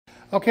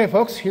Okay,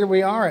 folks, here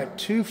we are at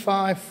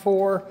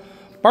 254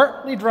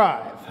 Bartley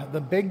Drive.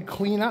 The big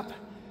cleanup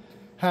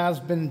has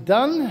been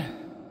done.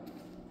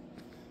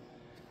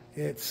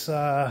 It's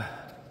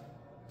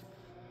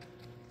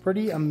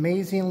pretty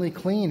amazingly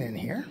clean in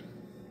here.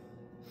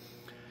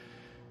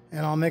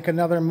 And I'll make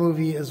another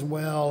movie as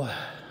well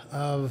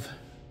of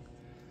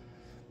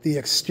the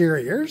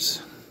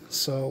exteriors.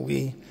 So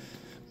we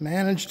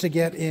managed to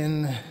get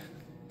in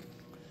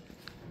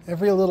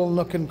every little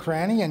nook and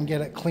cranny and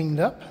get it cleaned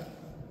up.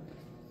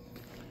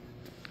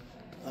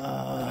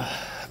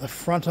 The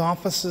front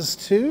offices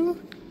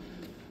too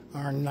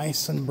are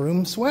nice and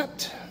broom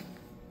swept.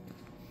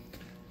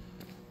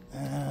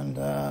 And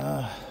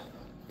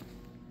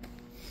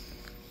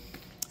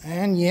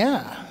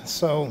yeah,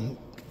 so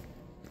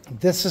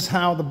this is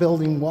how the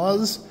building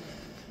was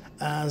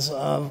as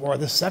of, or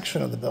this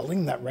section of the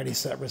building that Ready,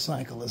 Set,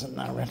 Recycle isn't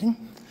now renting,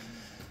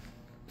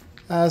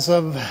 as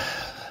of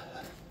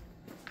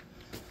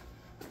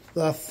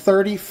the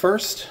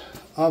 31st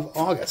of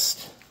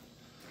August.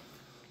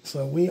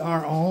 So we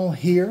are all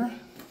here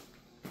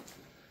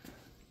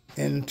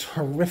in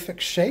terrific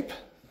shape,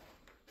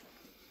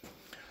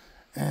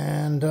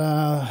 and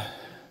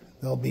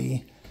there'll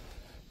be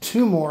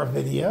 2 more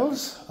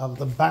videos of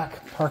the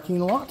back parking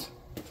lot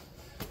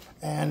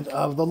and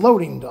of the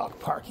loading dock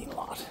parking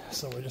lot.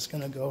 So we're just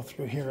going to go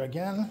through here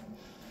again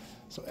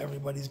so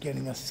everybody's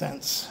getting a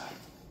sense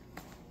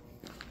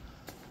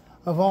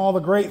of all the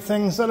great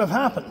things that have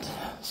happened.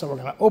 So we're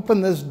going to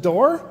open this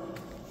door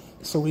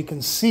so we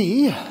can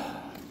see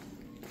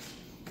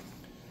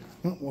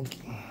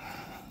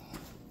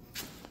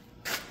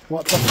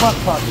what the front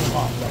parking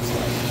lot looks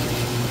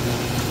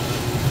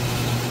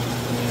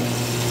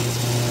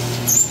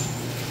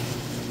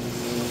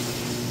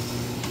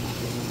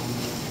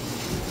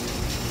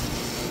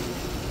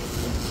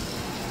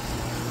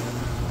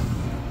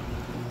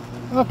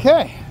like.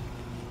 Okay,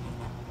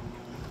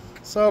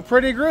 so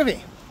pretty groovy.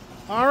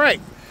 All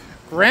right,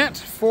 Grant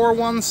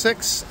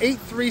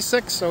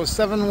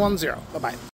 416-836-0710. Bye-bye.